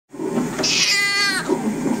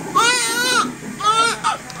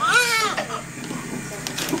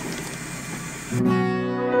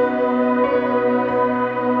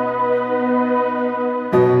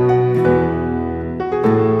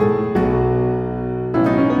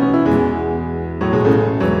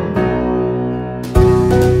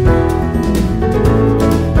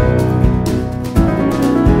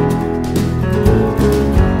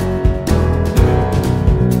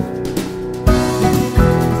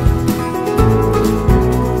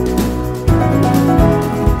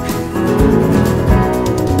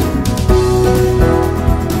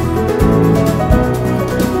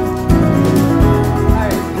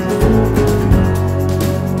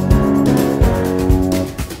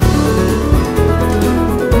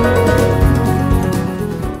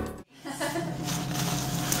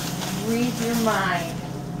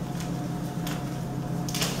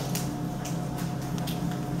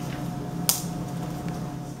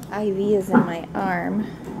IV is in my arm.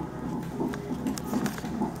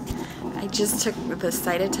 I just took the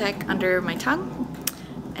Cytotec under my tongue,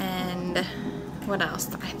 and what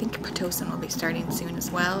else? I think Pitocin will be starting soon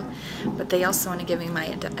as well, but they also want to give me my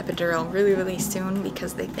epidural really soon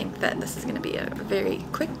because they think that this is going to be a very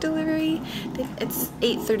quick delivery. It's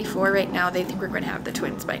 8:34 right now. They think we're going to have the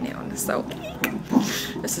twins by noon, so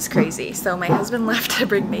this is crazy. So my husband left to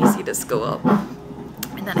bring Macy to school,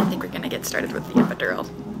 and then I think we're going to get started with the epidural.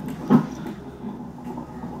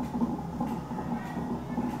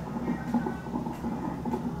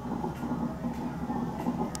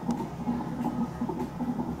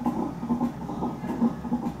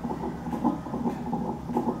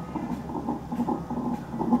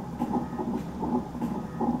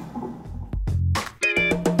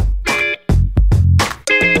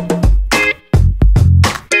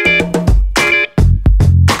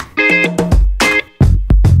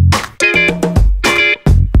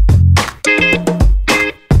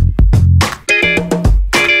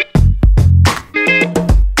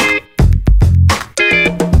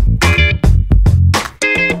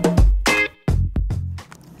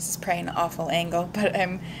 Probably an awful angle, but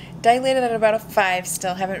I'm dilated at about a 5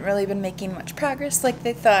 still. Haven't really been making much progress like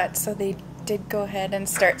they thought, so they did go ahead and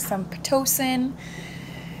start some Pitocin.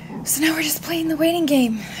 So now we're just playing the waiting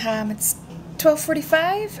game. It's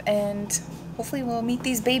 12:45, and hopefully we'll meet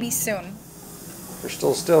these babies soon. We're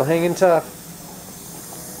still hanging tough.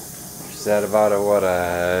 She's at about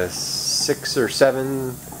a 6 or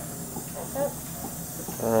 7.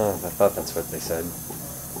 Oh, I thought that's what they said.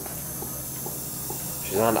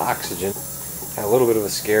 She's on oxygen. Had a little bit of a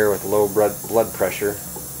scare with low blood pressure,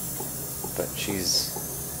 but she's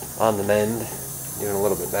on the mend, doing a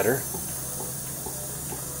little bit better.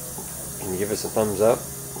 Can you give us a thumbs up?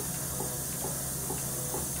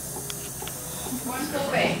 One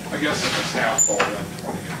full way. I guess if it's half full, then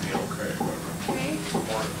 20 would be okay. Okay.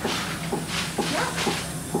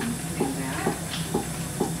 Yeah.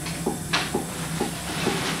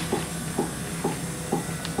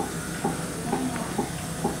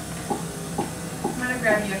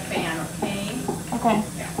 Grab you a fan, okay? Okay.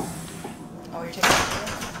 Yeah. Oh, you're taking it?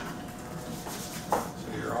 So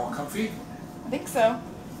you're all comfy? I think so.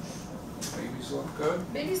 Babies look good?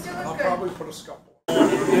 Babies do look I'll good. probably put a scalpel.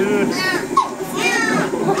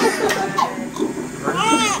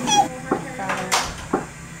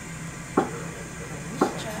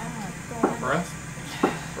 Breath.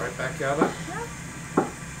 Right back at it.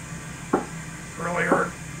 Really hard.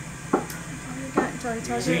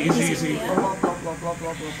 Easy, easy, easy. Blow, blow, blow, blow, blow,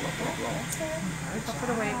 blow, blow, blow, blow. Puff it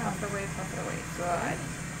away, puff it away, puff it away. Good.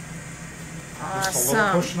 Just a little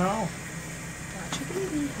Awesome. push now.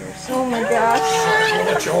 Oh my gosh. I'll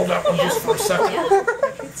let you hold that one just for a second.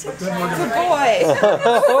 But then we're Good gonna... boy.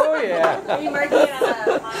 Oh yeah. Are you marking it on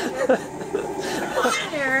a monitor?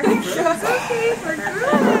 There. It's okay, we're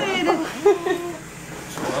good.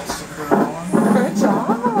 So that's the curve on. Good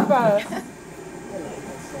job.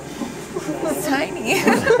 It's tiny.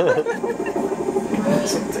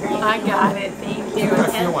 I got it, thank you. I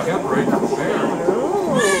feel my head right up there.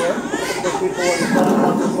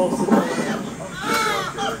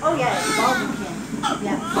 Oh yeah, it's balding pin.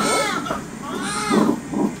 Yeah.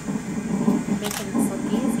 Making this look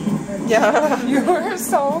easy. Yeah, you were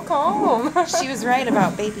so calm. She was right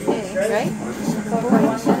about baby A, right?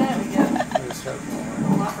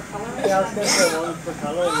 Yeah, I was going to say one for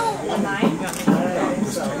color. Mine?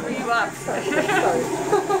 You up.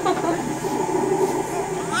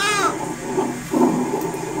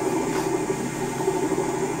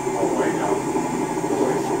 Oh, wait, no.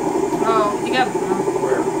 Oh, you got.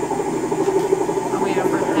 Where? I'll wait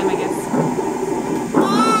for time, I guess.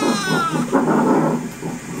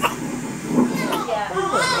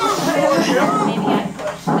 Yeah. Maybe I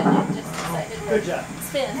pushed and it just decided to Good job.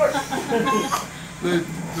 spin.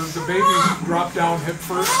 The baby dropped down hip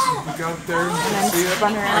first. We got there and you can see it.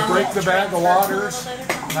 spun around. I break the bag of waters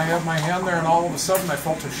and I have my hand there and all of a sudden I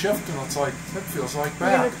felt a shift and it's like, it feels like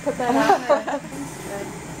back. Put that on there.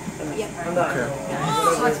 Okay.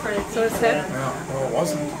 So it's hip? Yeah, well it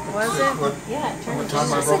wasn't. Was it? But Yeah, by the turn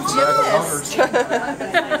time I broke the bag of waters.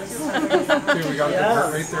 Okay, we got a good heart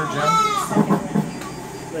rate there, Jen.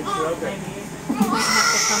 Like you're okay. You might have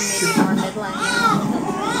to come maybe more midline.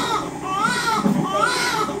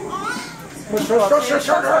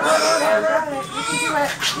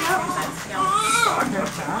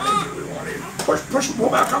 Push. Push, pull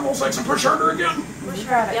back on those legs and push harder again. Push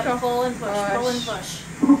harder. Yep, pull and push, pull and push.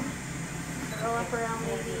 Curl up around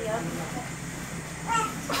maybe, yep.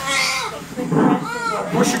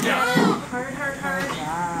 Push again. Hard.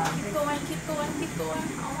 Keep going.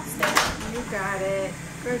 Almost there. You got it.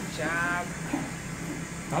 Good job.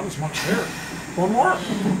 Not as much there. One more.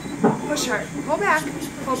 Push hard. Pull back.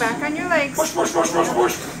 Pull back on your legs. Push, push, push, push,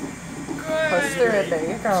 push. Good. Push through it. There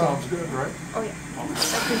you go. Sounds good, right? Oh yeah.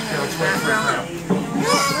 Yeah, let's wait for it now.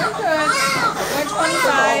 We're good.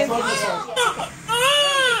 125.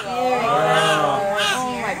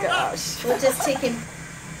 Oh my gosh. We'll just take him.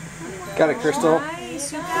 Got it, Crystal.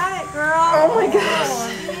 Nice. You got it, girl. Oh my gosh.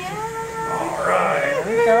 All right.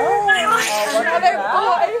 There you go. Another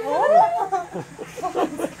boy.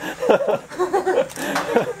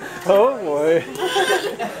 Oh boy.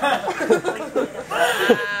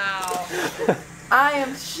 Wow. I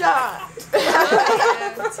am shocked. I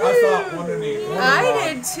thought one and eight.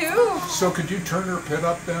 I did too. So could you turn her pit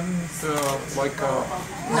up then to like No.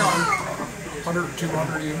 100,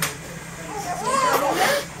 200 even?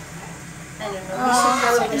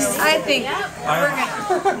 I think we're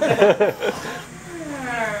gonna.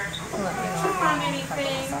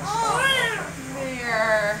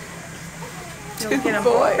 There. You'll get a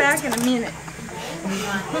boy back in a minute.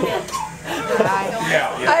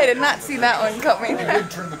 Yeah. I did not see that one coming. You did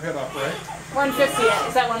turn the pit up, right? 150.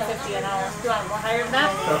 Is that 150 an hour? Do you want more higher than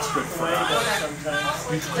that? That's good for her.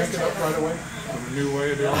 Did you crank it up right away? The new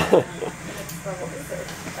way of doing it?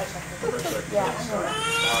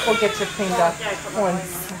 We'll get you cleaned up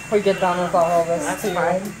once we get done with all of this. That's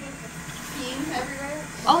fine.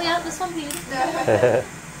 Oh yeah, this one peed.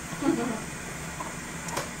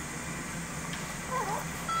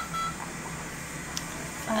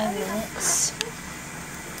 5 minutes.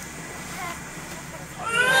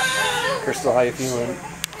 Crystal, how you feeling?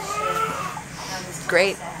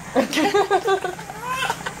 Great.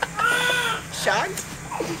 Shocked?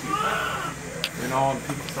 You know, and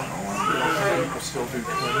people think, oh, people still do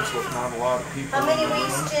twins with not a lot of people. How many in the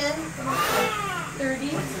weeks, room. Jen? 30.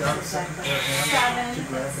 Got a second pair of hands to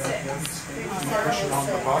grab that head. Push it on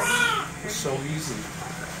the button. It's so easy. I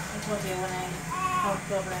told you when I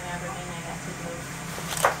helped over in Aberdeen, I got to do twins.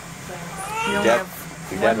 You don't Dad, have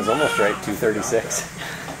your dad was almost right, 236.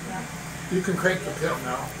 You can crank the pit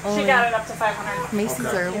now. She got it up to 500. Macy's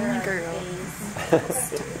Okay. our only girl.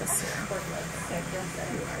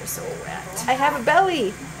 I have a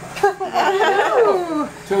belly.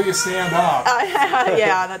 Till you stand up.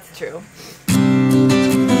 Yeah, that's true.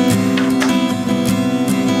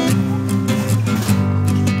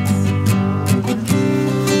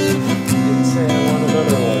 Didn't say I want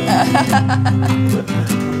another one.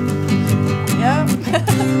 Yep.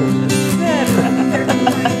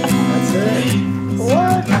 That's it.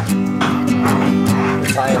 What? The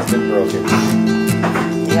tie has been broken.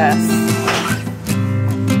 Yes.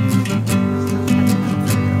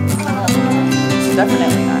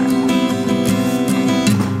 Definitely not.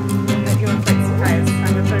 You were quite surprised.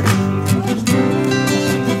 I'm a 30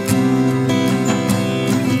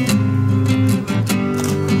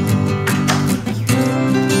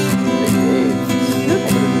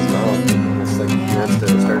 It's like he wants to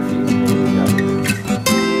start feeding.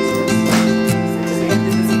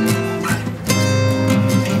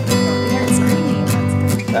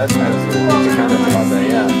 That's I was going to comment about that,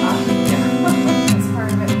 yeah. That's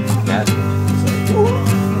part of it. Imagine. The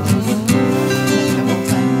whole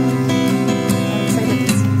time. I'm excited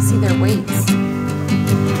to see their weights.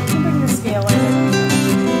 Bring the scale in.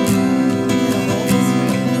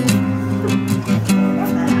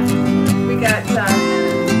 We got,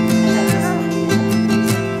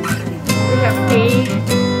 we have A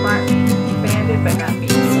banded, but not B.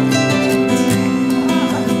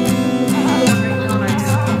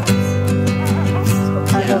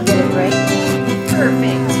 I'll go get it right.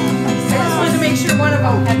 Perfect. I just wanted to make sure one of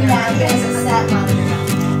them had their Yes, it's that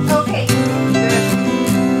monitor. Okay. Good.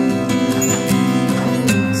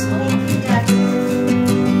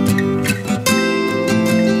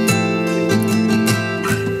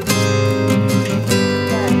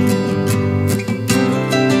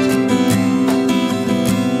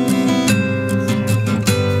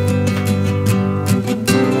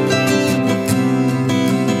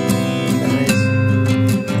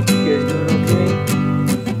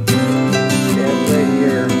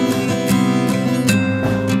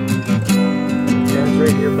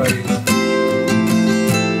 Buddies.